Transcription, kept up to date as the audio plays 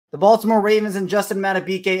The Baltimore Ravens and Justin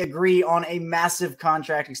Madubuike agree on a massive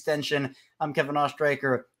contract extension. I'm Kevin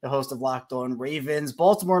Ostreicher, the host of Locked On Ravens.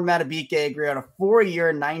 Baltimore and Madubuike agree on a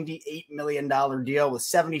 4-year, $98 million deal with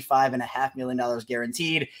 $75.5 million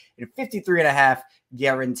guaranteed and $53.5 million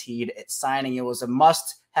guaranteed at signing. It was a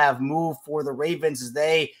must-have move for the Ravens as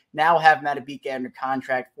they now have Madubuike under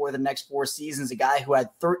contract for the next 4 seasons, a guy who had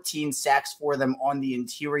 13 sacks for them on the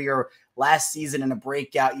interior last season in a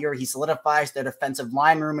breakout year. He solidifies their defensive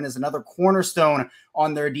line room and is another cornerstone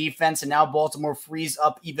on their defense. And now Baltimore frees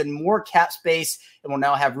up even more cap space and will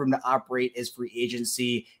now have room to operate as free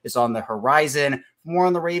agency is on the horizon. For more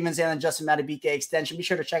on the Ravens and the Justin Madubuike extension, be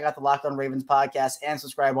sure to check out the Locked On Ravens podcast and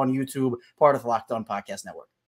subscribe on YouTube, part of the Locked On Podcast Network.